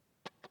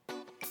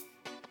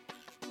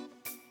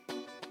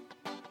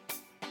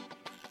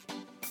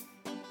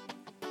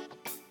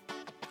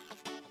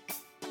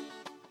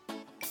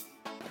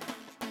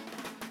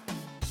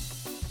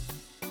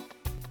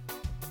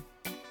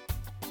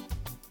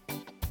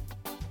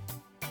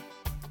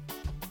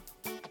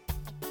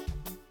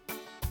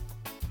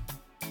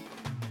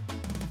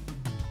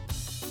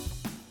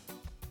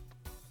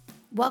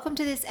Welcome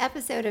to this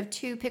episode of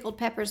Two Pickled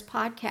Peppers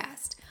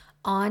podcast.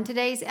 On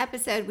today's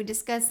episode, we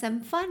discuss some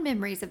fun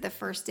memories of the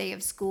first day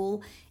of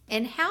school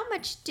and how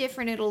much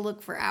different it'll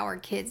look for our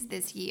kids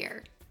this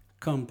year.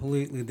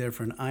 Completely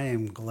different. I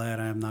am glad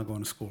I am not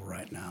going to school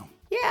right now.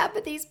 Yeah,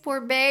 but these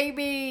poor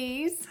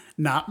babies.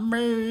 Not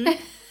me.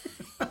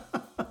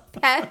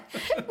 Pat,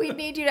 we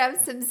need you to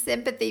have some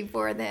sympathy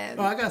for them.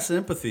 Oh, I got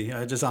sympathy.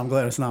 I'm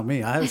glad it's not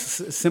me. I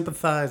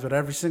sympathize with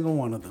every single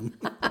one of them.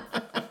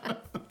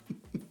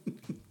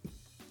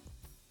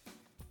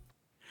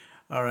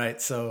 All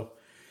right, so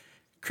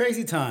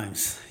crazy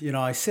times.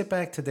 I sit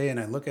back today and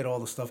I look at all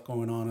the stuff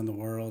going on in the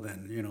world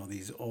and,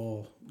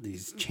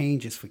 these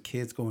changes for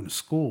kids going to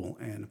school.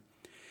 And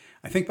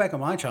I think back on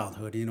my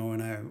childhood,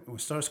 when I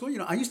started school,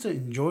 I used to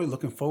enjoy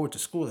looking forward to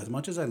school. As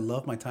much as I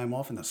loved my time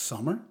off in the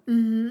summer,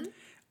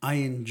 I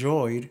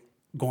enjoyed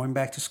going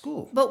back to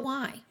school. But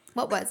why?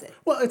 What was it?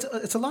 Well,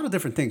 it's a lot of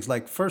different things.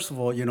 Like, first of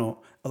all,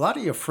 a lot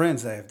of your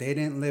friends, that if they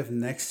didn't live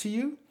next to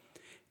you,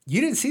 you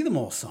didn't see them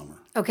all summer.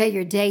 Okay,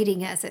 you're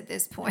dating us at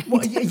this point.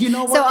 Well, you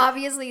know what? So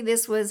obviously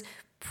this was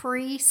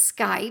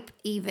pre-Skype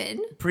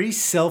even.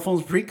 Pre-cell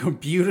phones,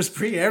 pre-computers,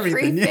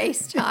 pre-everything.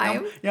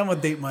 Pre-FaceTime. Yeah, I'm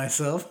going to date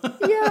myself.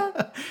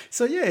 Yeah.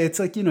 So, yeah, it's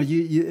like,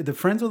 you the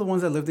friends were the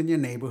ones that lived in your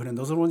neighborhood, and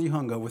those are the ones you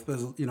hung out with.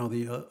 Because,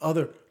 the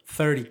other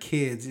 30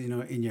 kids,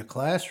 in your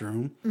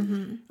classroom,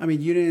 I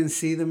mean, you didn't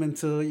see them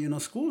until,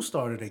 school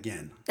started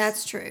again.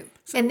 That's true.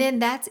 And then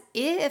that's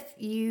if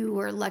you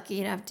were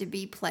lucky enough to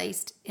be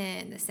placed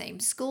in the same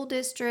school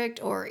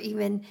district, or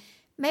even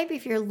maybe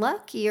if you're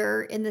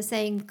luckier in the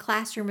same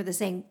classroom or the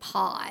same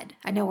pod.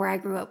 I know where I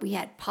grew up, we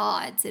had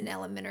pods in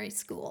elementary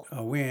school.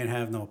 We didn't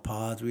have no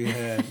pods. We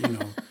had,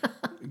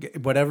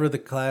 whatever the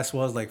class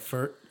was, like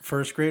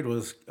first grade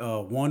was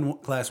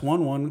class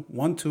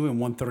 1, 2, and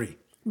 1, 3.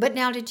 But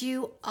now, did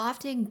you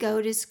often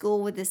go to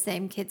school with the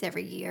same kids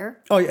every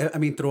year? Oh, yeah. I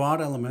mean,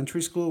 throughout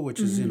elementary school, which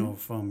is,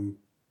 from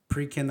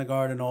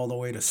pre-kindergarten all the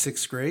way to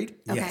 6th grade.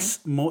 Okay. Yes.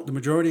 The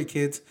majority of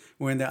kids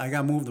were in there. I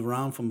got moved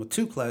around from a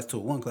 2 class to a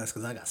 1 class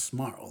because I got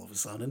smart all of a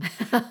sudden.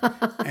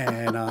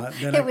 And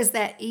then it was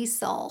that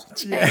ESOL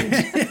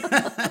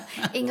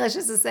change. English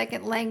is a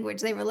second language.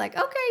 They were like,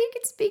 okay, you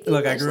can speak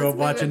English. Look, I grew up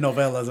watching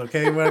novellas,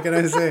 okay? What can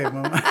I say,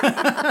 Mom?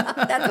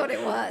 That's what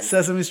it was.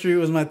 Sesame Street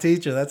was my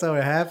teacher. That's how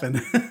it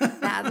happened.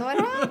 That's what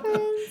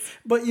happens.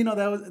 But,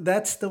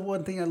 that's the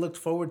one thing I looked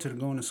forward to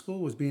going to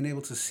school, was being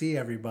able to see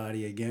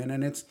everybody again.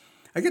 And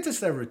I get this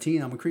that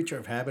routine. I'm a creature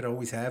of habit. I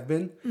always have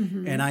been.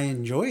 And I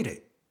enjoyed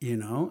it,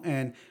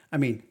 And, I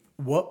mean,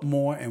 what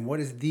more and what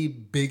is the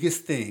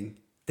biggest thing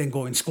than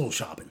going school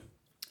shopping?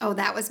 Oh,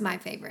 that was my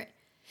favorite.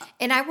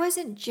 And I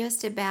wasn't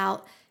just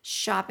about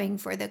shopping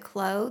for the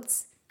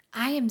clothes.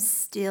 I am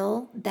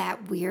still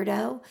that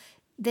weirdo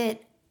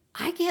that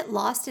I get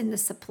lost in the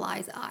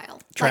supplies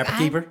aisle. Trapper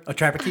keeper? A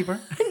trapper keeper?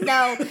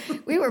 No,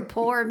 we were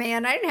poor,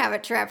 man. I didn't have a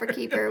trapper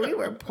keeper. We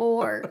were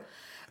poor.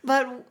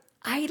 But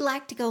I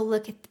like to go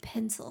look at the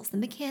pencils, the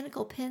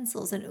mechanical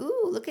pencils, and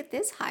ooh, look at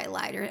this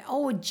highlighter.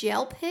 Oh,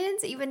 gel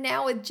pens. Even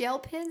now with gel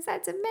pens,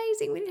 that's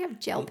amazing. We didn't have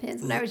gel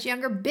pens when I was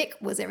younger. Bic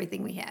was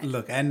everything we had.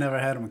 Look, I never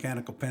had a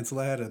mechanical pencil.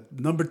 I had a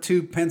number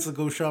 2 pencil.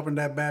 Go sharpen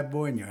that bad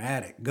boy and you're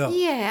at it. Go.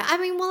 Yeah, I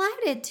mean, well, I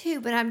did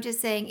too, but I'm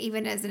just saying,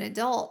 even as an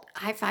adult,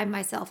 I find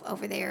myself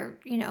over there,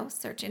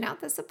 searching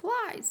out the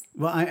supplies.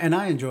 Well,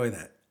 I enjoy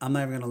that. I'm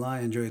not even going to lie,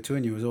 I enjoy it too.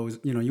 And you was always,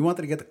 you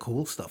wanted to get the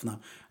cool stuff. Now,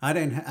 I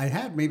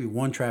had maybe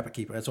one trapper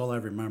keeper. That's all I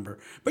remember.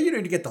 But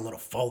you get the little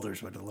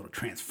folders with the little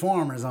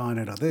transformers on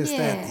it, or this,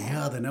 that, the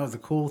other. And that was the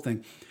cool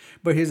thing.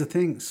 But here's the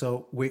thing.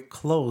 So with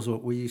clothes,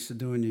 what we used to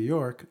do in New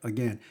York,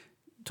 again,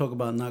 talk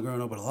about not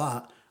growing up with a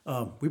lot,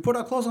 we put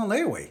our clothes on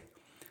layaway.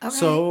 Okay.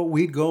 So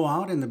we'd go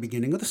out in the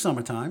beginning of the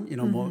summertime,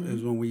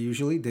 is when we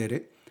usually did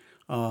it.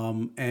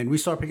 And we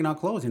start picking out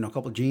clothes, a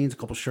couple of jeans, a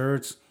couple of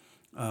shirts,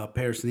 a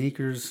pair of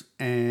sneakers,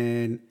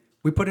 and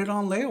we put it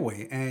on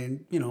layaway.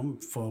 And,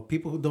 for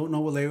people who don't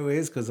know what layaway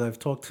is, because I've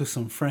talked to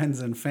some friends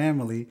and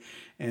family,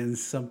 and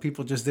some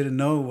people just didn't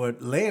know what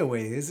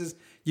layaway is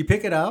you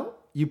pick it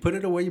out, you put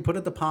it away, you put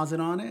a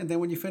deposit on it, and then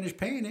when you finish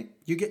paying it,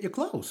 you get your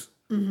clothes.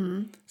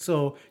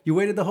 So you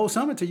waited the whole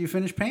summer till you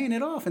finished paying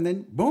it off, and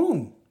then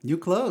boom, new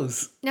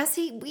clothes. Now,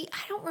 see,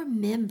 I don't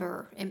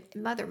remember, and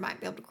Mother might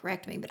be able to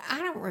correct me, but I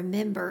don't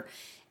remember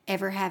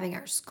ever having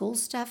our school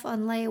stuff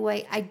on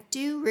layaway. I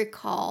do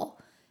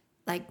recall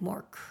like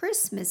more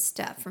Christmas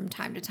stuff from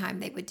time to time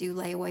they would do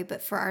layaway,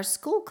 but for our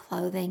school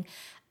clothing,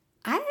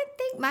 I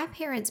think my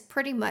parents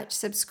pretty much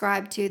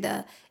subscribed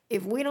to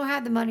if we don't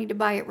have the money to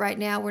buy it right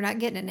now, we're not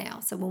getting it now.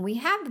 So when we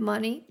have the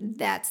money,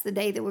 that's the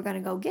day that we're going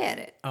to go get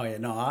it. Oh, yeah.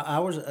 No, I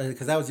was,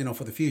 because that was,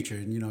 for the future.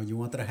 And, you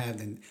wanted to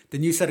have the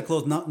new set of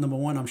clothes, not number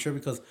one, I'm sure,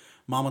 because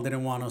Mama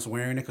didn't want us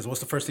wearing it. Because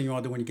what's the first thing you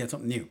want to do when you get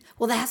something new?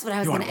 Well, that's what I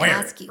was going to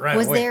ask you.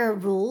 Was there a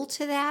rule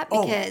to that?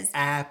 Because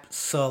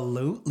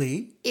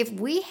absolutely. If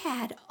we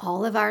had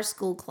all of our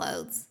school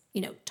clothes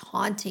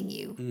taunting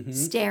you, Mm-hmm.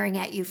 staring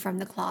at you from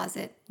the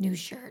closet. New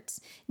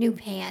shirts, new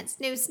pants,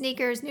 new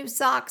sneakers, new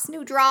socks,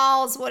 new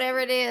drawers, whatever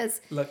it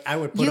is. Look, I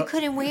would put You up,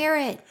 couldn't wear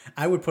it.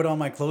 I would put on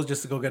my clothes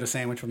just to go get a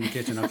sandwich from the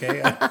kitchen.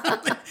 Okay,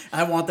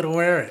 I wanted to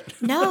wear it.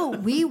 No,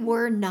 we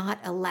were not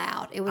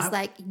allowed. It was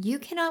like, you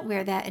cannot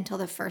wear that until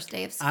the first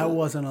day of school. I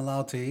wasn't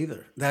allowed to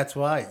either. That's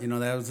why,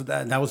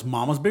 that was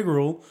Mama's big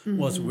rule,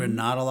 was we're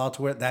not allowed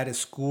to wear. That is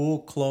school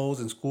clothes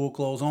and school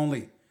clothes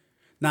only.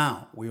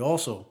 Now, we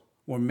also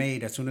were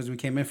made, as soon as we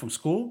came in from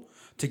school,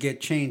 to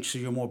get changed to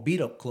your more beat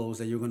up clothes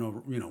that you're gonna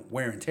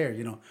wear and tear.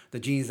 The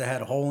jeans that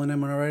had a hole in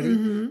them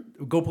already.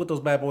 Go put those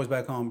bad boys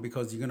back on,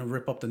 because you're gonna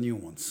rip up the new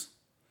ones.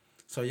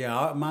 So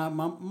yeah, my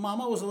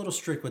mama was a little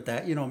strict with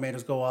that. Made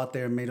us go out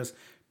there and made us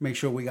make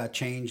sure we got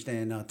changed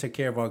and take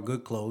care of our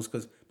good clothes.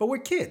 But we're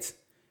kids.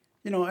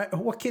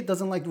 What kid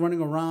doesn't like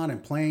running around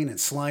and playing and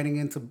sliding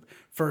into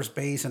first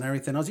base and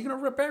everything else? You're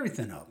gonna rip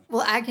everything up.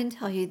 Well, I can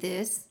tell you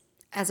this,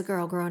 as a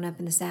girl growing up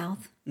in the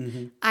South,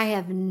 Mm-hmm. I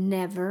have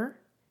never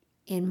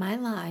in my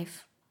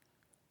life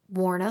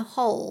worn a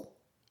hole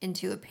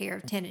into a pair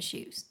of tennis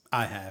shoes.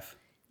 I have.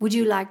 Would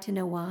you like to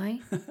know why?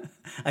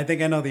 I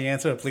think I know the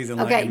answer. Please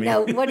enlighten Okay, me.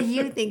 no, what do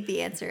you think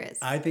the answer is?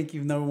 I think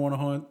you've never worn a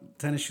hole in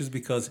tennis shoes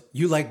because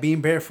you like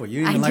being barefoot. You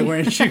didn't I even like do.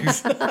 wearing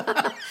shoes.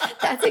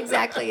 That's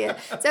exactly it.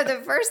 So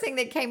the first thing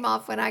that came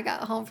off when I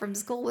got home from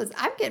school was,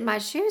 I'm getting my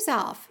shoes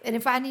off. And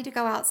if I need to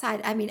go outside,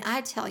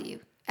 I tell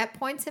you, at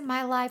points in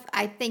my life,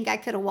 I think I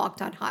could have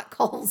walked on hot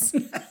coals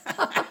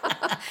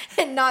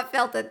and not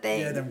felt a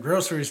thing. Yeah, them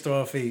grocery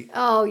store feet.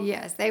 Oh,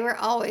 yes. They were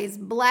always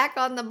black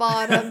on the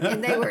bottom,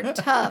 and they were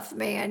tough,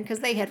 man, because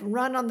they had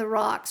run on the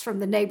rocks from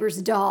the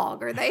neighbor's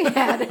dog, or they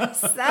had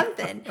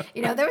something.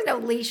 There was no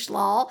leash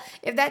law.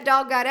 If that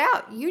dog got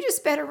out, you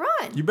just better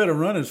run. You better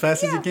run as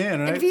fast as you can,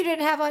 right? And if you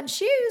didn't have on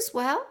shoes,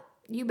 well,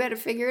 you better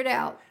figure it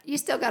out. You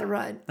still got to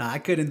run. Now, I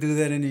couldn't do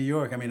that in New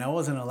York. I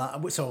wasn't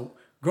allowed. So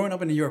growing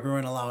up in New York, we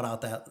weren't allowed out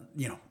that,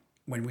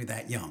 when we were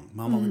that young.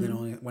 Mama,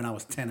 when I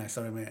was 10, I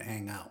started to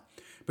hang out.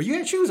 But you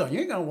had shoes on. You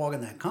ain't going to walk in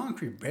that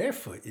concrete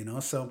barefoot,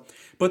 So,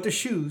 but the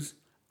shoes,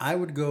 I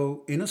would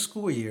go in a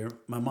school year.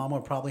 My mom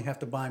would probably have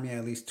to buy me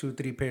at least 2 or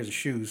 3 pairs of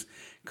shoes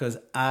because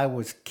I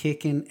was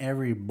kicking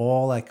every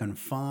ball I could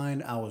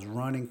find. I was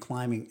running,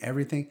 climbing,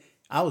 everything.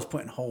 I was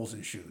putting holes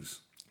in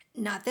shoes.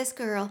 Not this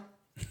girl.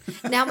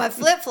 Now my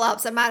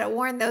flip-flops, I might have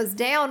worn those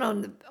down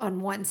on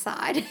one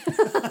side,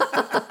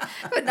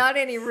 but not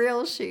any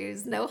real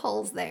shoes, no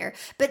holes there.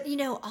 But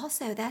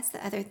also that's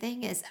the other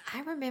thing is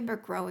I remember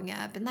growing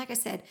up, and like I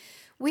said,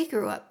 we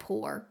grew up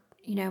poor.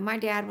 My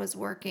dad was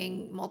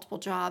working multiple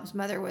jobs.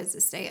 Mother was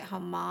a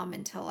stay-at-home mom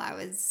until I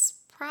was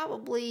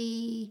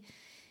probably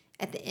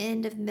at the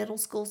end of middle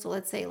school. So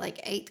let's say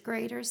like 8th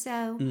grade or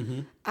so.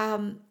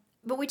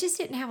 But we just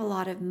didn't have a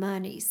lot of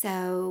money.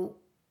 So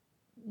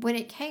when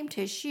it came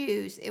to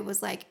shoes, it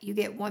was like, you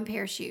get 1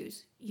 pair of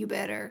shoes. You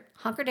better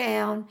hunker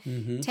down,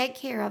 take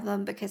care of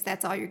them, because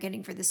that's all you're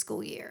getting for the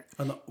school year.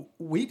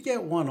 We'd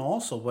get one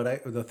also,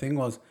 but the thing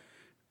was,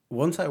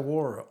 once I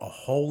wore a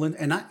hole in,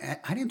 and I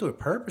didn't do it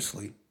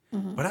purposely,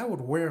 but I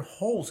would wear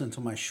holes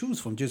into my shoes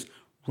from just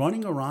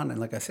running around and,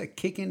 like I said,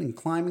 kicking and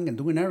climbing and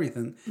doing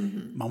everything.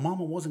 My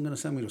mama wasn't going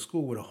to send me to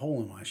school with a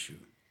hole in my shoe.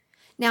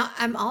 Now,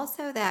 I'm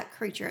also that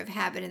creature of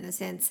habit in the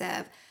sense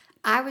of,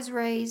 I was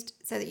raised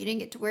so that you didn't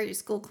get to wear your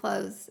school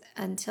clothes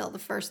until the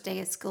first day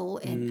of school.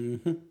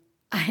 And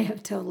I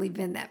have totally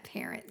been that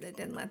parent that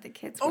didn't let the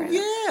kids wear them.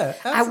 Yeah.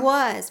 I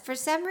was. For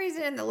some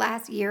reason, in the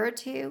last year or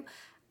two,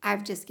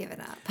 I've just given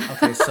up.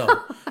 Okay, so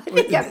I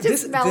think I've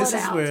just mellowed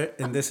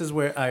out. This is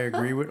where I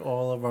agree with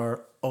all of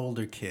our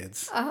older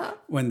kids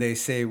when they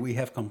say we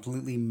have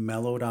completely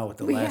mellowed out with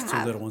the last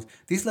 2 little ones.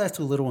 These last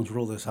 2 little ones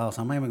rule this house.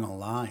 I'm not even gonna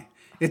lie.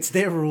 It's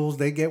their rules.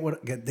 They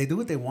they do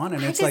what they want,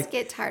 and I it's just like,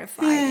 get tired of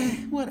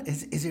fighting. what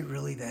is it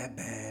really that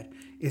bad?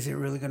 Is it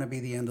really gonna be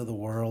the end of the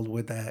world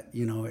with that?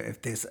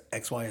 If this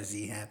X, Y, or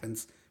Z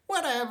happens,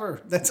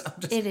 whatever.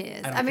 It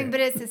is. I mean, but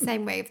it's the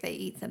same way if they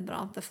eat something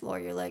off the floor.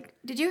 You're like,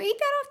 did you eat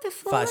that off the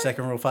floor?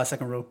 5-second rule.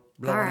 5-second rule.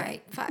 All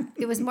right. 5.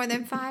 It was more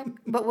than 5,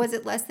 but was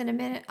it less than a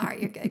minute? All right,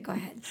 you're good. Go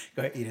ahead.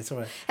 Go ahead, eat it. It's all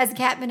right. Has the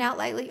cat been out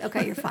lately?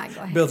 Okay, you're fine.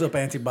 Go ahead. Builds up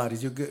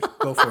antibodies. You're good.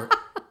 Go for it.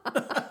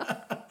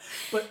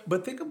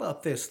 But think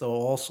about this though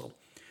also.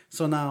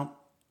 So now,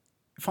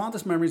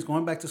 fondest memories,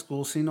 going back to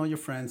school, seeing all your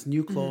friends,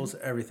 new clothes,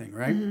 everything,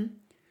 right?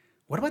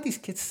 What about these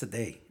kids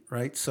today,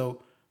 right?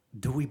 So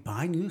do we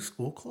buy new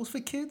school clothes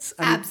for kids?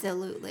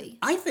 Absolutely.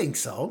 I think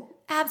so.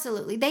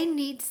 Absolutely. They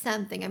need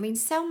something. I mean,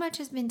 so much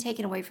has been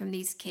taken away from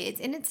these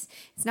kids, and it's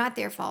not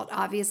their fault,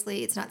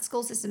 obviously. It's not the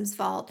school system's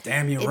fault.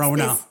 Damn you,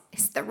 Rona.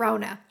 It's the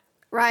Rona,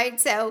 right?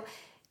 So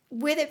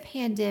with a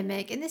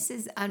pandemic, and this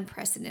is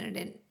unprecedented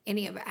in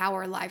any of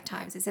our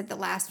lifetimes. It said the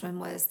last one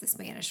was the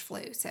Spanish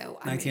flu. So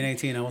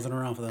 1918, I wasn't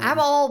around for that. I'm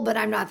old, but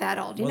I'm not that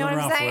old. You know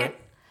Wasn't what I'm around for saying? it.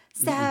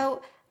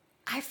 So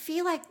I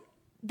feel like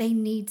they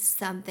need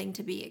something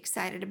to be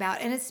excited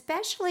about. And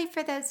especially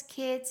for those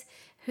kids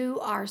who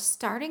are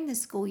starting the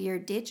school year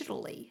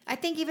digitally. I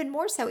think even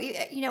more so,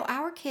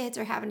 our kids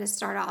are having to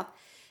start off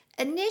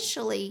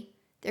initially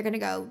they're going to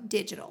go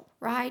digital,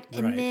 right?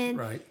 And Right, then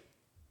right.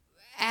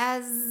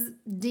 as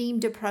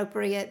deemed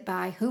appropriate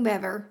by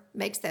whomever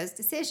makes those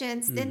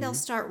decisions, then Mm-hmm. they'll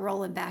start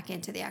rolling back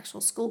into the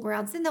actual school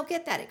grounds. Then they'll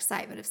get that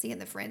excitement of seeing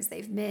the friends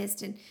they've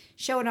missed and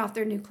showing off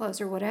their new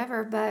clothes or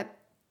whatever. But,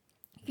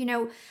 you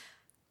know,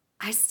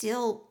 I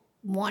still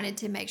wanted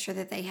to make sure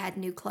that they had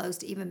new clothes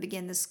to even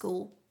begin the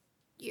school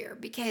year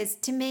because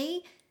to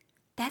me,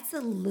 that's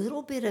a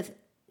little bit of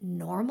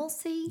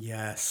normalcy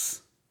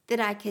Yes. that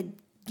I could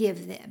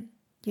give them,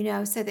 you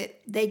know, so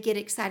that they get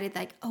excited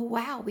like, oh,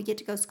 wow, we get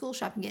to go school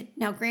shopping again.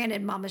 Now,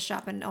 granted, Mama's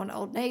shopping on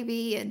Old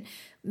Navy and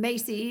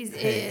Macy's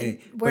and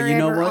But wherever you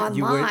know what?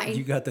 online.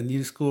 You got the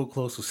new school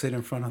clothes to sit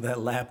in front of that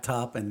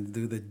laptop and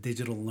do the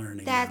digital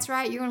learning. That's now.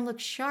 right. You're going to look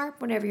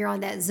sharp whenever you're on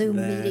that Zoom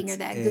meeting or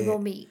That's that Google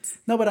it. Meets.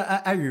 No, but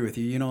I agree with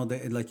you. You know,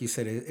 like you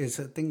said, it's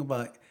a thing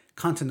about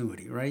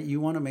continuity, right? You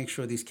want to make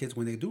sure these kids,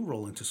 when they do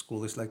roll into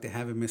school, it's like they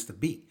haven't missed a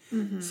beat.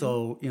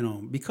 So, you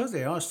know, because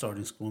they are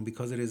starting school and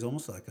because it is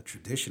almost like a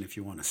tradition, if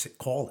you want to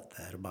call it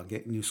that, about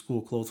getting new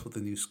school clothes for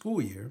the new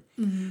school year,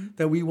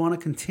 that we want to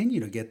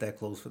continue to get that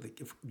clothes for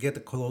get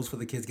the clothes for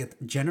the kids,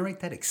 generate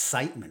that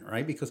excitement,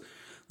 right? Because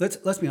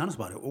let's be honest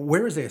about it.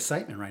 Where is the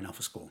excitement right now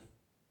for school?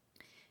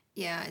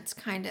 Yeah, it's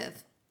kind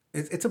of,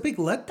 It's a big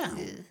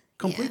letdown.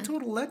 Complete yeah.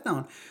 total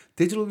letdown.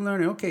 Digital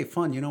learning, okay,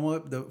 fun. You know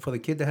what? For the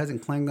kid that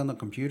hasn't clanged on the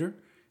computer,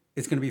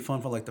 it's going to be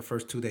fun for like the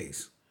first 2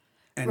 days.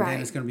 And then Right.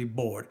 it's going to be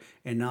bored.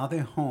 And now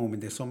they're home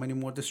and there's so many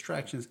more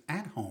distractions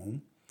at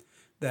home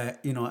that,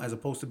 you know, as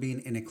opposed to being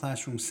in a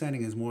classroom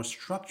setting is more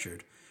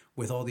structured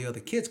with all the other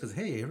kids because,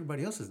 hey,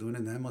 everybody else is doing it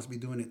and I must be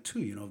doing it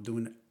too, you know,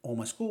 doing all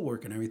my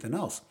schoolwork and everything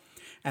else.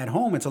 At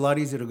home, it's a lot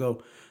easier to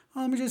go,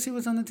 oh, let me just see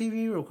what's on the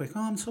TV real quick.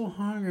 Oh, I'm so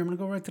hungry. I'm going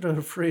to go right to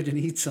the fridge and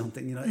eat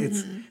something. You know,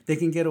 they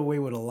can get away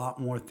with a lot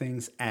more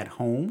things at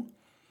home.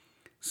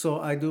 So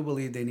I do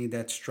believe they need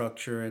that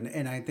structure.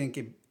 And I think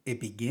it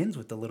begins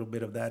with a little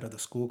bit of that of the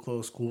school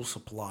clothes, school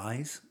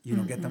supplies, you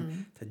know, get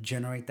them to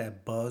generate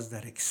that buzz,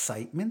 that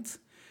excitement.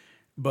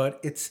 But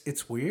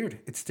it's weird.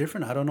 It's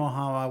different. I don't know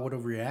how I would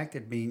have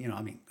reacted being, you know,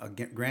 I mean,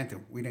 granted,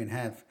 we didn't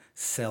have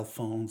cell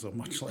phones or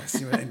much less,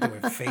 you know, into a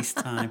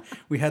FaceTime.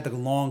 We had the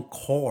long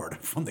cord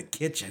from the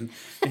kitchen,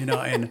 you know,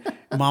 and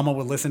Mama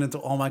would listen into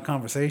all my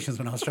conversations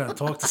when I was trying to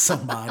talk to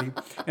somebody.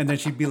 And then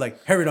she'd be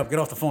like, hurry it up, get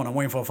off the phone. I'm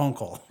waiting for a phone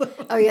call.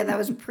 Oh, yeah, that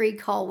was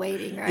pre-call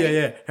waiting, right?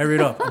 Yeah, hurry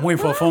it up. I'm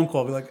waiting for a phone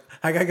call. Be like,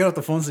 I gotta get off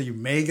the phone so you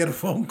may get a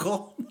phone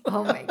call.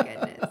 Oh, my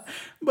goodness.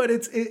 But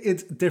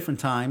it's different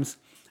times.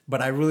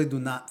 But I really do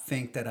not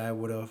think that I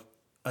would have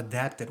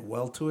adapted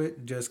well to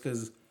it just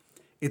because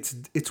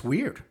it's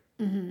weird.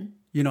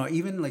 You know,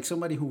 even like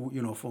somebody who,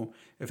 you know,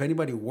 if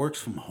anybody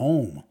works from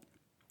home,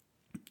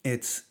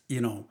 it's, you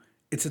know,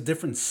 it's a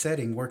different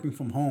setting working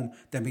from home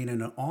than being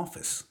in an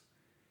office.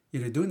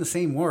 You know, doing the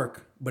same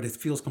work, but it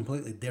feels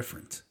completely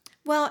different.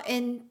 Well,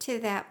 and to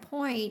that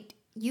point,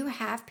 you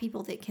have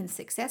people that can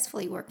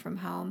successfully work from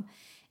home.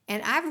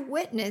 And I've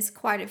witnessed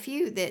quite a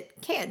few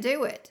that can't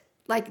do it.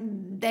 Like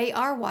they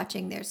are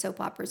watching their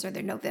soap operas or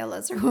their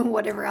novellas or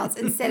whatever else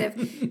instead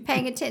of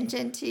paying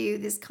attention to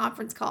this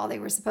conference call they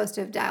were supposed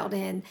to have dialed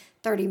in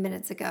 30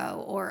 minutes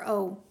ago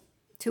or,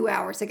 2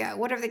 hours ago,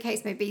 whatever the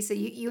case may be. So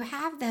you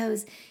have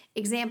those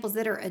examples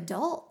that are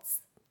adults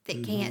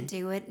that can't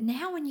do it.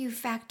 Now, when you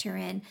factor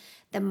in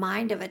the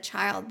mind of a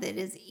child that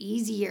is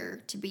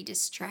easier to be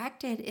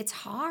distracted, it's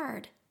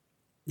hard.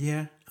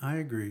 Yeah, I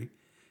agree.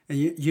 And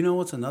you know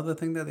what's another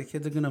thing that the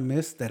kids are going to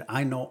miss that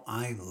I know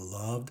I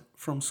loved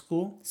from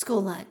school?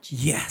 School lunch.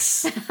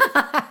 Yes.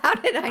 How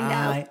did I know?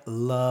 I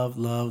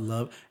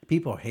love.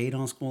 People hate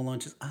on school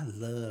lunches. I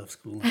love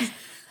school lunch.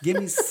 Give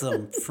me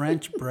some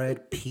French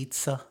bread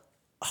pizza.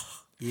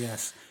 Oh,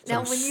 yes.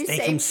 Now, Some when you say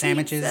steak and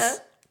sandwiches.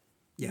 pizza,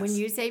 Yes. when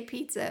you say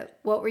pizza,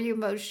 what were you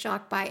most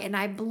shocked by? And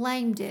I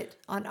blamed it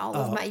on all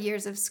Oh. of my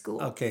years of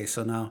school. Okay,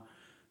 so now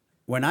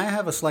when I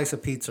have a slice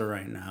of pizza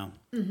right now,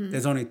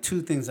 there's only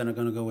two things that are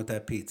going to go with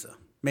that pizza.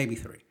 Maybe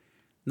three.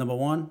 Number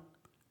one,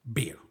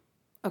 beer.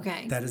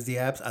 Okay. That is the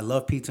abs. I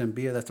love pizza and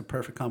beer. That's the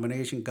perfect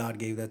combination. God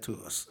gave that to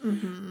us.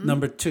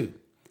 Number two,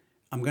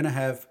 I'm going to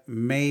have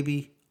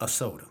maybe a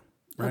soda,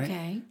 right?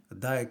 Okay. A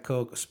Diet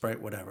Coke, a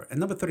Sprite, whatever. And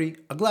number three,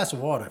 a glass of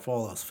water if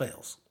all else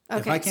fails.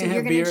 If Okay. I So can't you're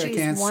have going beer, to I choose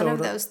can't one soda. of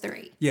those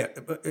three. Yeah,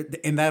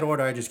 in that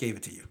order, I just gave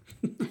it to you.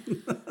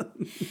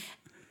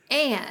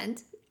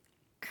 And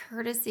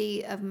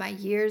courtesy of my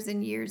years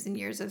and years and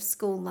years of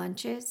school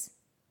lunches,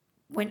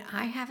 when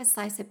I have a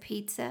slice of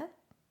pizza,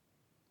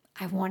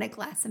 I want a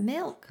glass of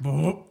milk. I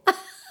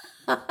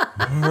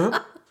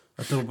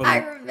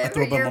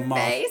remember your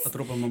face I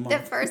threw up in my the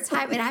mouth. first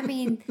time. And I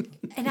mean,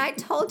 and I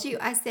told you,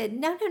 I said,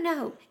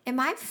 no. And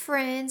my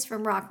friends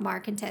from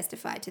Rockmart can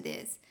testify to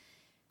this.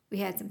 We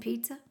had some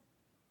pizza.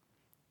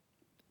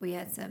 We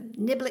had some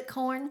niblet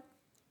corn.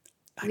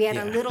 We had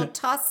a Yeah. little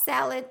tossed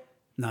salad.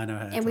 No, I never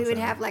had And we would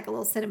salad. have like a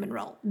little cinnamon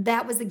roll.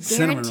 That was a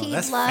cinnamon roll. guaranteed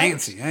That's lunch.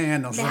 fancy. I ain't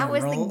had no That cinnamon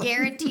was roll. the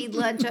guaranteed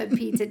lunch on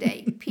pizza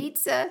day.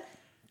 Pizza,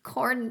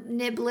 corn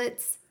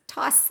niblets,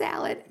 tossed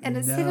salad, and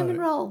a cinnamon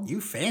roll. You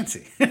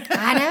fancy.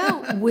 I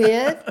know,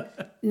 with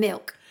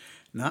milk.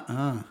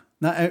 Nuh-uh.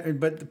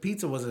 But the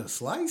pizza, was it a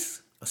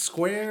slice? A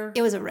square?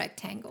 It was a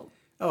rectangle.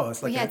 Oh,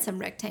 it's like We had some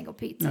rectangle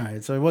pizza. All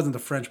right, so it wasn't the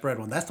French bread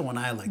one. That's the one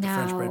I like, the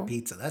French bread No.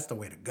 pizza. That's the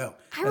way to go.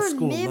 I That's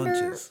school remember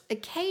lunches.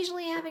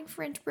 occasionally having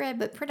French bread,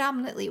 but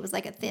predominantly it was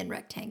like a thin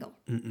rectangle.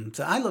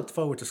 So I looked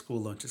forward to school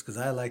lunches because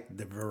I liked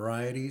the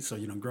variety. So,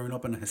 growing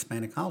up in a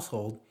Hispanic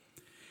household,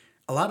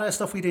 a lot of that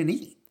stuff we didn't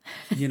eat.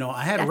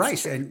 I had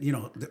rice, and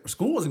the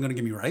school wasn't going to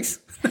give me rice,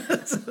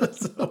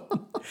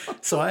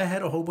 so I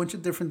had a whole bunch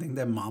of different things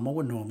that Mama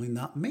would normally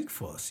not make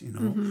for us.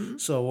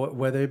 So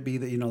whether it be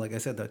the like I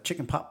said, the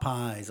chicken pot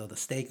pies or the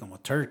steak and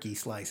with turkey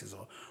slices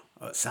or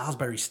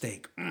Salisbury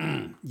steak,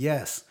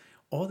 yes,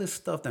 all this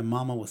stuff that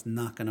Mama was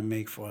not going to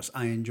make for us,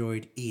 I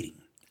enjoyed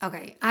eating.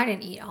 Okay, I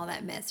didn't eat all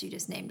that mess you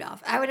just named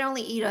off. I would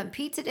only eat on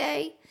pizza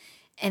day.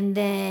 And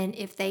then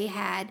if they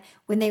had,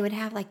 when they would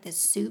have like the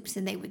soups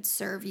and they would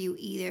serve you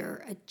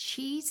either a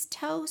cheese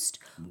toast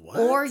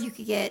or you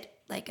could get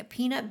like a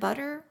peanut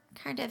butter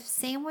kind of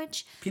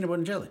sandwich. Peanut butter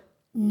and jelly.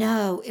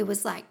 No, it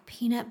was like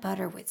peanut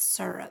butter with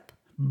syrup.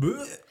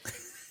 Blech.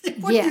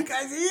 What are you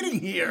guys eating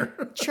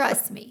here?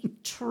 Trust me.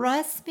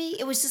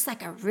 It was just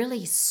like a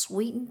really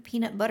sweetened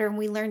peanut butter. And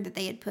we learned that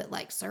they had put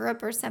like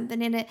syrup or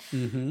something in it.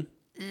 Mm-hmm.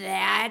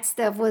 That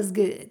stuff was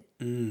good.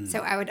 So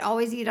I would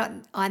always eat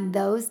on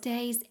those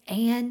days,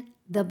 and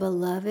the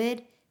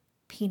beloved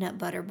peanut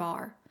butter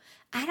bar.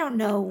 I don't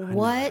know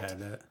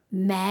what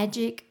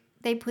magic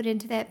they put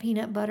into that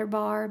peanut butter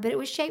bar, but it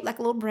was shaped like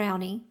a little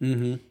brownie.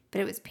 Mm-hmm.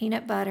 But it was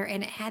peanut butter,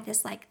 and it had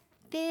this like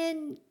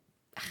thin,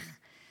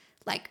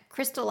 like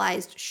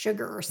crystallized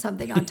sugar or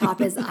something on top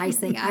as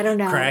icing. I don't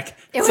know. Crack.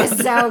 It was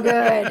so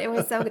good. It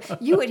was so good.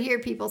 You would hear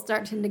people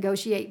start to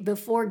negotiate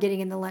before getting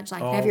in the lunch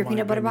line. Have your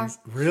peanut butter bar?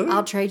 Really?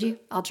 I'll trade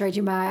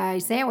you my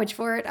sandwich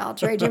for it. I'll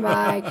trade you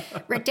my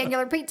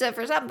rectangular pizza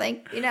for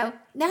something.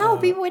 No,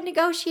 people would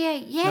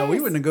negotiate. Yes. No,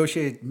 we would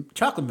negotiate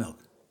chocolate milk.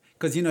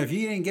 Because, if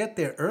you didn't get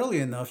there early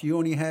enough, you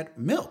only had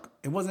milk.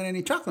 It wasn't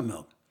any chocolate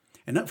milk.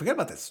 And don't forget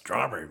about that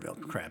strawberry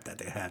milk crap that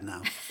they have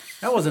now.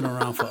 That wasn't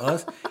around for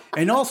us.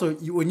 And also,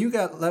 when you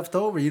got left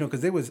over,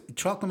 because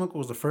chocolate milk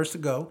was the first to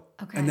go.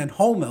 Okay. And then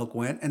whole milk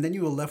went. And then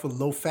you were left with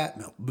low-fat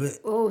milk. Blech.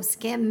 Oh,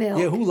 skim milk.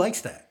 Yeah, who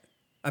likes that?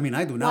 I mean,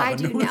 I do now. Well, I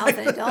do now as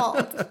an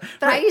adult.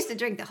 But I used to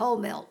drink the whole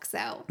milk,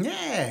 so.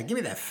 Yeah, give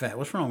me that fat.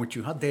 What's wrong with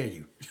you? How dare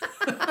you?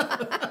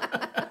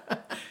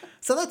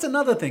 So that's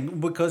another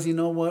thing. Because you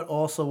know what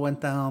also went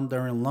down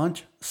during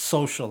lunch?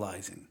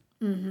 Socializing.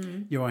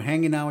 Mm-hmm. You were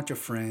hanging out with your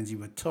friends. You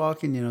were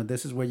talking.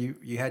 This is where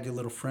you had your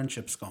little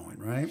friendships going,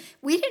 right?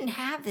 We didn't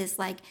have this,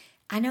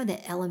 I know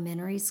that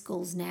elementary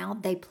schools now,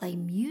 they play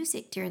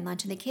music during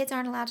lunch and the kids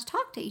aren't allowed to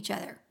talk to each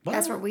other. What?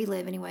 That's where we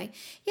live anyway.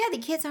 Yeah, the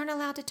kids aren't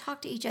allowed to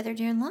talk to each other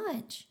during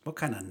lunch. What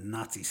kind of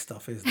Nazi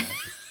stuff is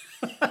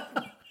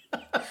that?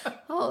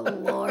 Oh,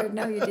 Lord,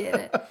 no, you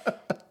didn't.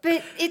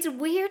 But it's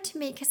weird to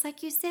me because,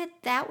 like you said,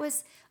 that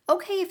was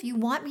okay if you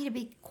want me to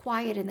be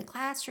quiet in the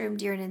classroom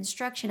during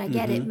instruction. I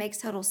get it. It makes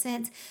total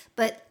sense.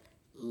 But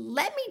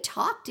let me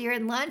talk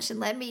during lunch and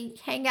let me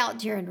hang out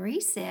during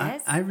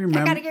recess. I remember.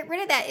 I got to get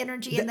rid of that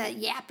energy and that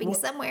yapping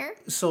somewhere.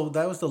 So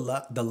that was the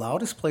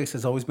loudest place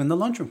has always been the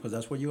lunchroom because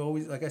that's where you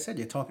always, like I said,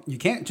 you're talking. You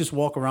can't just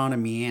walk around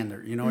and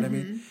meander. You know what I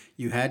mean?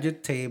 You had your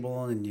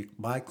table and you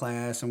buy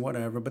class and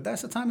whatever, but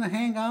that's the time to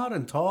hang out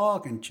and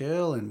talk and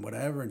chill and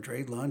whatever and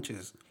trade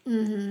lunches.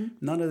 Mm-hmm.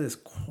 None of this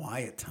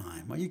quiet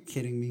time. Are you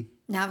kidding me?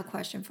 Now I have a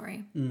question for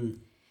you.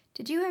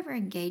 Did you ever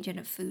engage in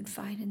a food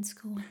fight in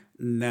school?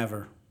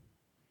 Never,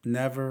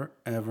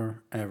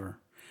 ever, ever.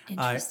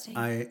 Interesting.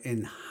 I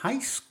in high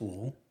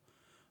school,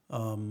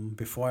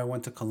 before I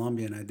went to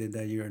Columbia and I did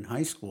that year in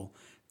high school,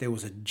 there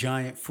was a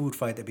giant food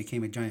fight that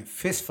became a giant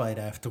fist fight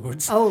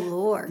afterwards. Oh,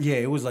 Lord.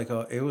 Yeah, that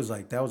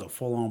was a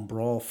full on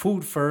brawl.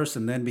 Food first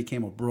and then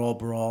became a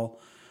brawl.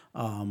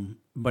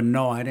 But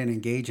no, I didn't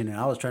engage in it.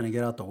 I was trying to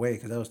get out the way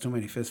because there was too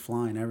many fists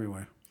flying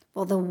everywhere.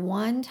 Well, the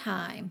one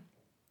time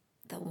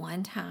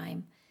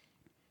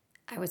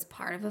I was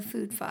part of a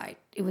food fight,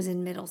 it was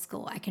in middle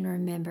school. I can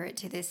remember it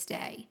to this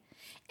day.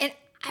 And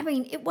I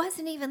mean, it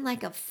wasn't even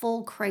like a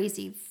full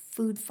crazy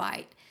food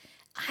fight.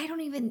 I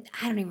don't even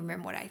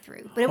remember what I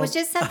threw, but it was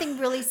just something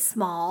really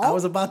small. I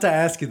was about to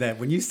ask you that.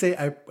 When you say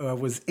I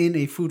was in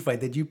a food fight,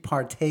 did you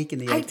partake in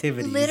the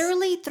activities? I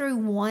literally threw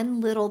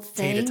one little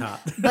thing, Tater tot.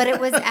 but it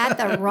was at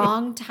the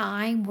wrong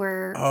time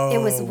where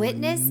it was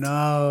witnessed.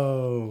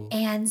 No.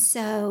 And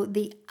so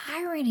the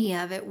irony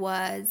of it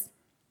was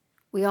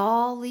we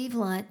all leave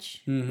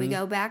lunch. We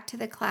go back to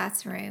the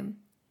classroom.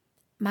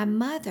 My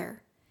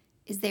mother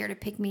is there to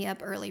pick me up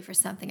early for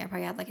something. I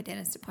probably had like a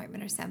dentist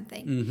appointment or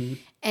something.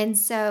 And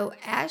so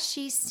as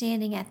she's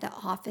standing at the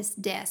office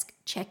desk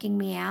checking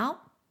me out,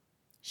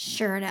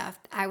 sure enough,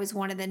 I was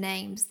one of the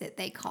names that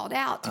they called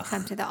out to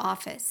come to the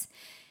office.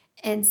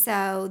 And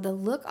so the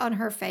look on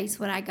her face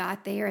when I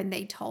got there and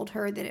they told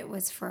her that it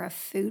was for a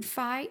food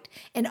fight,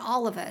 and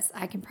all of us,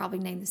 I can probably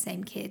name the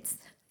same kids.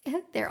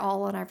 They're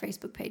all on our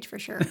Facebook page for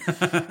sure.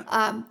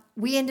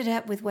 We ended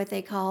up with what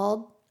they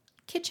called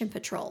kitchen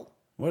patrol.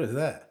 What is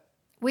that?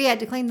 We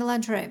had to clean the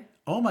lunchroom.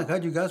 Oh my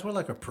God, you guys were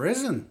like a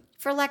prison.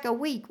 for like a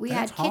week. We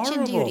That's had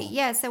kitchen horrible. duty.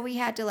 Yeah, so we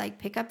had to like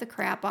pick up the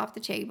crap off the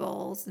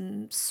tables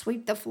and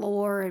sweep the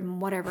floor and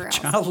whatever else.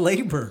 Child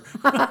labor.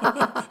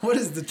 What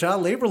is the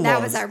child labor laws?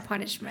 That was our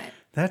punishment.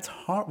 That's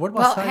hard. What about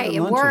Well, Saturday hey,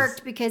 it lunches?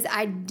 worked because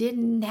I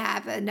didn't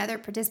have another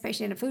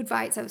participation in a food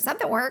fight, so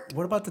something worked.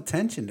 What about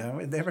detention?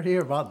 Did they ever hear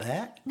about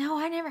that? No,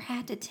 I never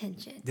had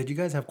detention. Did you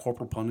guys have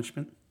corporal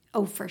punishment?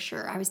 Oh, for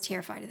sure. I was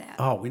terrified of that.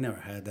 Oh, we never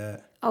had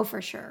that. Oh,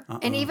 for sure.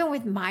 And even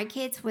with my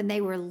kids, when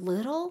they were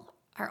little,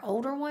 our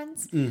older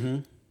ones,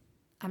 I'm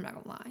not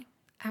going to lie.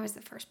 I was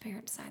the first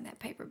parent to sign that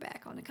paper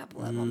back on a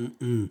couple of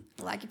them.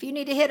 Like, if you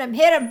need to hit him,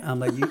 hit him. I'm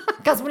like, you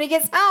Because when he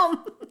gets home.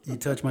 you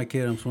touch my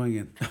kid, I'm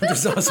swinging.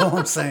 That's all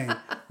I'm saying.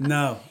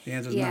 No. The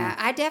answer is Yeah, no.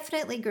 I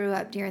definitely grew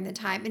up during the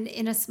time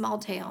in a small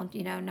town,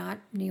 not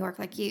New York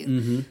like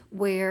you,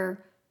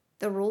 where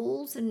the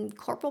rules and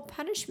corporal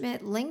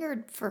punishment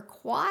lingered for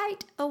quite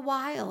a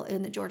while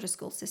in the Georgia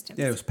school system.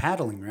 Yeah, it was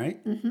paddling,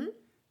 right? Mm-hmm.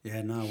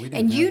 Yeah, no, we didn't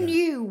And have you that.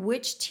 knew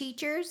which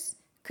teachers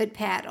could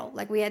paddle.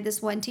 Like we had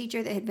this one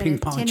teacher that had been Ping a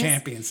pong tennis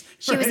champions.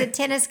 She was a right?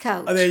 tennis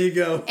coach. Oh, there you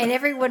go. And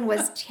everyone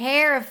was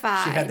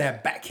terrified. She had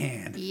that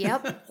backhand.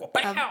 Yep.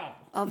 Pow!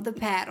 Of the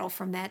paddle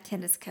from that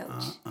tennis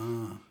coach.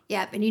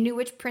 Yep. And you knew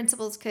which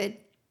principals could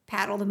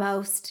paddle the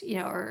most,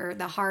 or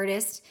the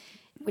hardest,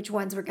 which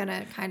ones were going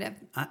to kind of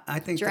I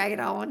think drag it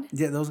on.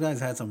 Yeah, those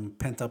guys had some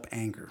pent up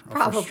anger or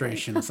Probably.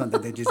 frustration or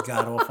something they just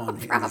got off on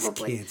hitting these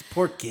Probably. kids.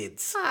 Poor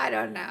kids. I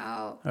don't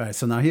know. All right,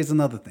 so now here's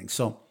another thing.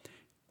 So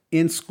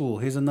in school,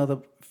 here's another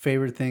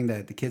favorite thing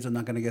that the kids are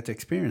not going to get to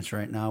experience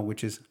right now,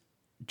 which is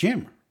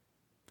gym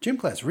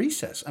class,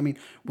 recess. I mean,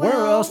 where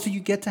Well- else do you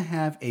get to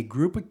have a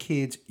group of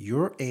kids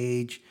your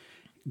age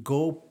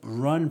go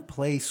run,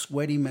 play,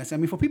 sweaty mess? I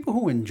mean, for people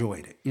who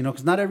enjoyed it,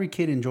 because not every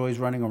kid enjoys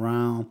running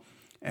around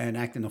and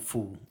acting a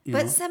fool. You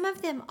But know? some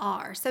of them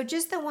are. So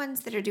just the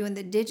ones that are doing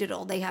the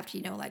digital, they have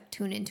to, like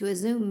tune into a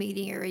Zoom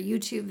meeting or a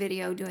YouTube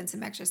video doing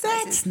some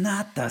exercises. That's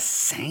not the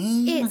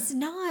same. It's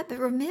not, but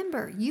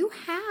remember, you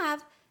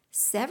have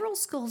several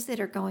schools that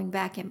are going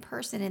back in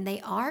person and they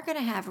are going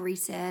to have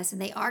recess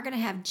and they are going to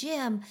have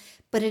gym,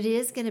 but it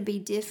is going to be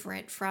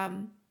different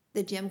from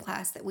the gym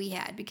class that we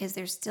had because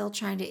they're still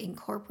trying to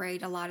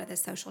incorporate a lot of the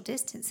social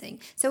distancing.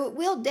 So it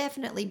will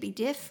definitely be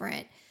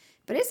different,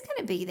 but it's going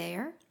to be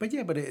there. But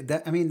yeah,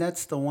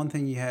 that's the one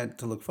thing you had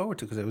to look forward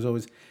to because it was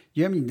always,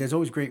 there's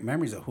always great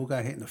memories of who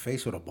got hit in the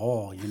face with a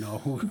ball,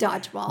 who.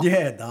 Dodgeball.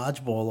 Yeah,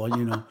 dodgeball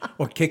or,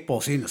 or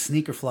kickball, seeing a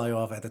sneaker fly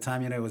off at the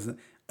time, it was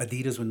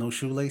Adidas with no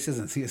shoelaces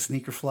and see a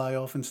sneaker fly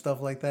off and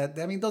stuff like that.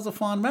 I mean, those are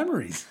fond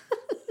memories.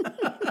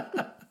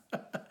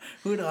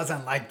 Who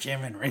doesn't like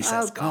gym and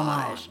recess? Oh, Come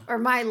on. gosh. Or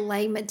my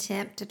lame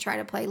attempt to try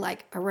to play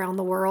like around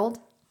the world.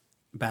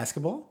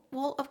 Basketball?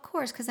 Well, of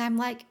course, because I'm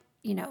like,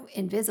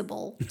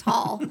 invisible,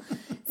 tall.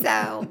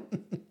 So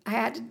I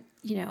had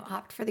to,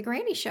 opt for the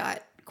granny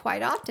shot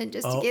quite often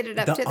just to get it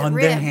up to the rim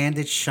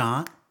underhanded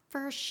shot?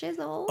 for a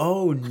shizzle.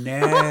 Oh,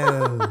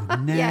 no.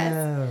 No.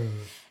 Yes.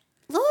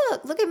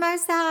 Look at my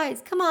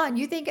size. Come on.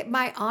 You think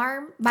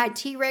my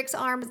T-Rex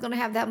arm is going to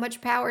have that much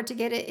power to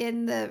get it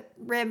in the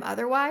rim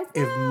otherwise?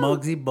 If No.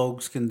 Muggsy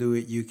Bogues can do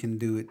it, you can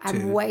do it too.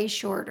 I'm way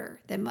shorter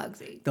than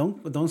Muggsy.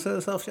 Don't set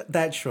yourself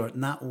that short.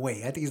 Not way.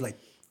 I think he's like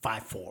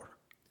 5'4".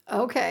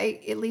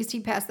 Okay, at least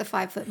he passed the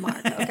 5 foot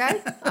mark.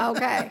 Okay,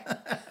 okay.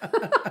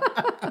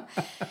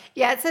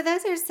 Yeah, so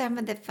those are some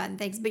of the fun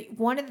things. But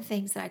one of the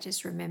things that I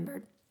just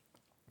remembered,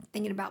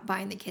 thinking about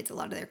buying the kids a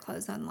lot of their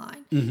clothes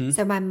online.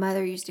 So my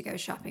mother used to go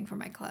shopping for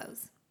my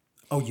clothes.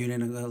 Oh, you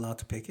didn't allowed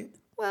to pick it?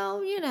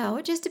 Well,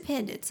 it just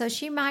depended. So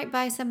she might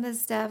buy some of the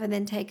stuff and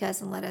then take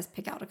us and let us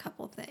pick out a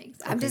couple of things.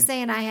 I'm just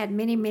saying I had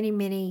many, many,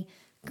 many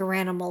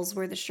Garanimals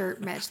where the shirt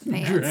matched the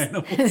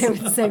pants. They were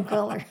the same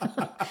color.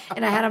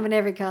 And I had them in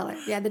every color.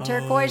 You had the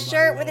turquoise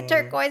shirt with the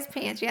turquoise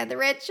pants. You had the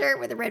red shirt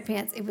with the red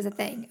pants. It was a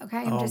thing. Okay,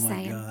 I'm just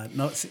saying. God.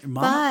 No, see,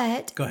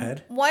 Mama, But go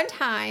ahead. one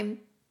time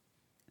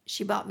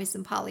she bought me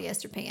some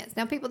polyester pants.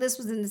 Now, people, this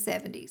was in the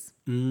 70s.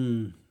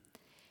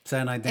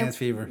 Saturday Night Dance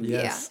Fever.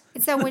 Yes. Yeah.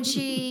 And so when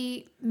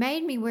she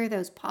made me wear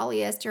those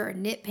polyester or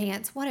knit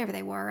pants, whatever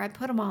they were, I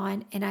put them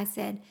on and I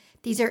said,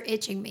 these are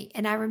itching me.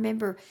 And I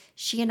remember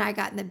she and I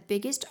got in the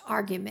biggest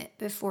argument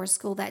before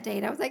school that day.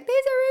 And I was like, these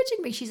are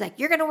itching me. She's like,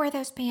 you're going to wear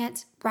those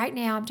pants right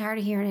now. I'm tired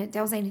of hearing it.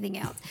 Don't say anything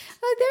else.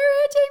 Like,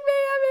 they're itching me.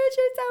 I'm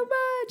itching so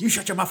much. You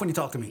shut your mouth when you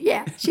talk to me.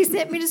 Yeah. She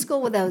sent me to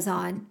school with those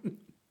on.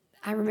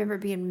 I remember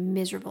being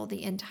miserable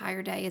the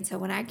entire day. And so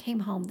when I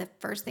came home, the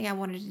first thing I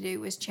wanted to do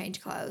was change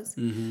clothes.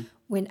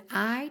 When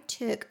I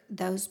took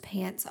those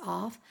pants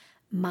off,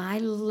 my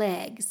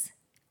legs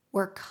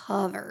were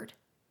covered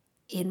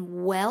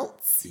in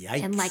welts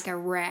and Yikes. like a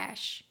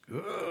rash.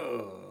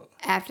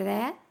 After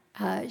that,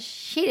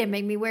 she didn't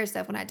make me wear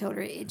stuff when I told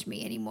her to itch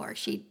me anymore.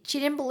 She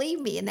didn't believe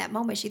me in that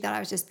moment. She thought I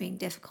was just being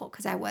difficult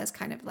because I was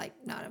kind of like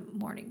not a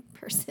morning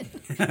person.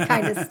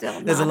 Kind of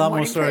still. There's a lot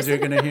more stories you're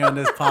going to hear on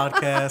this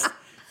podcast.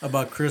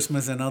 about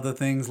Christmas and other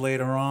things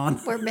later on.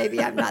 Or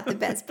maybe I'm not the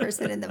best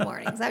person in the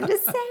mornings. I'm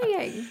just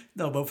saying.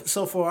 No, but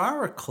so for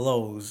our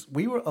clothes,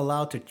 we were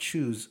allowed to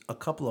choose a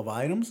couple of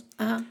items,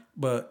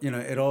 but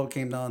it all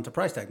came down to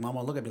price tag. Mama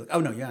would look at me like, "Oh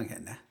no, you're not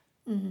getting that.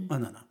 Oh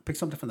no, pick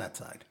something from that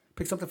side.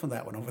 Pick something from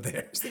that one over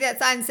there." See that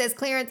sign that says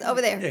clearance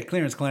over there? Yeah,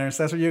 clearance.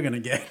 That's what you're gonna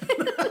get.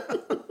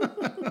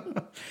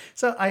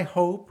 So I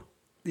hope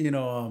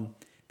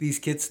these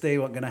kids today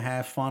are going to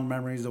have fond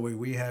memories the way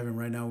we have. And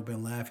right now we've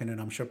been laughing,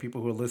 and I'm sure people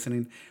who are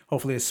listening,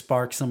 hopefully it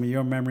sparks some of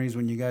your memories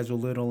when you guys were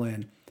little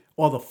and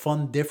all the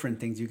fun, different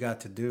things you got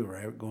to do,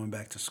 right? Going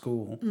back to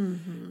school.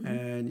 Mm-hmm.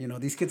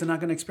 And, these kids are not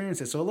going to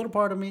experience it. So a little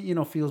part of me,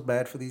 feels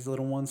bad for these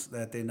little ones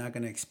that they're not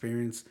going to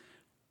experience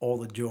all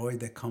the joy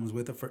that comes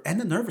with it and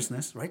the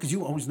nervousness, right? Because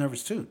you were always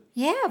nervous too.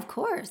 Yeah, of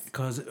course.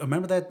 Because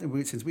remember that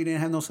since we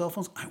didn't have no cell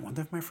phones, I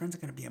wonder if my friends are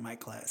going to be in my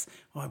class.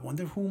 Oh, I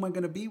wonder who am I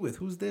going to be with?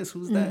 Who's this?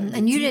 Who's that?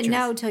 And you didn't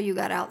know till you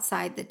got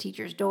outside the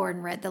teacher's door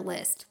and read the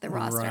list, the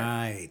roster.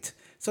 Right.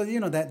 So,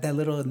 that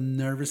little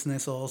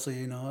nervousness also,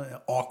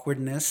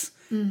 awkwardness.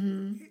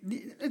 Mm-hmm.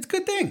 It's a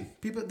good thing.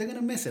 People, they're going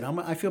to miss it.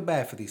 I feel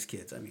bad for these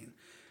kids. I mean,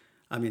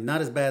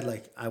 not as bad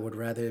like I would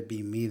rather it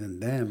be me than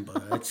them,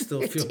 but I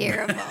still feel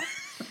terrible. bad.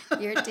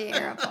 You're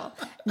terrible.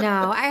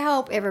 No, I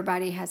hope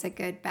everybody has a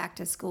good back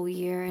to school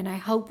year, and I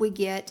hope we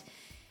get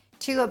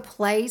to a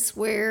place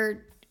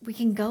where we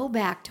can go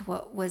back to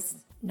what was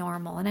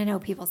normal. And I know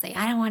people say,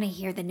 I don't want to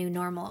hear the new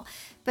normal,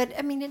 but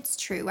it's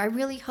true. I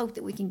really hope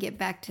that we can get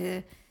back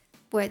to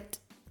what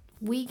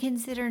we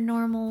consider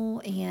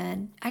normal,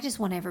 and I just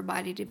want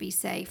everybody to be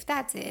safe.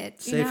 That's it.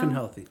 Safe and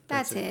healthy.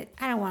 That's it.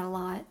 I don't want a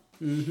lot.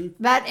 Mm-hmm.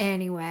 But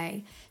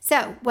anyway,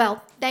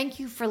 thank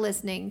you for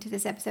listening to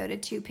this episode of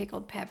Two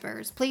Pickled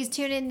Peppers. Please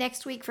tune in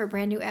next week for a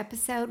brand new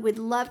episode. We'd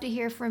love to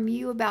hear from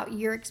you about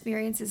your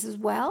experiences as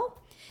well.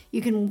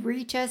 You can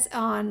reach us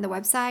on the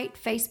website,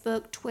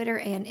 Facebook, Twitter,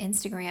 and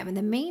Instagram. In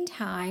the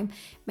meantime,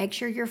 make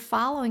sure you're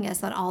following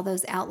us on all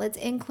those outlets,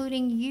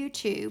 including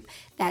YouTube.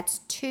 That's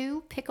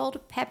Two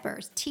Pickled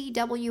Peppers,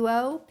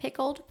 TWO,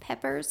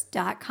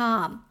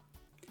 pickledpeppers.com.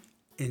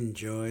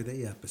 Enjoy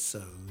the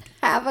episode.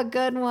 Have a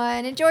good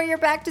one. Enjoy your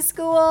back to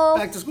school.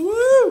 Back to school.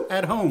 Woo!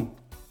 At home.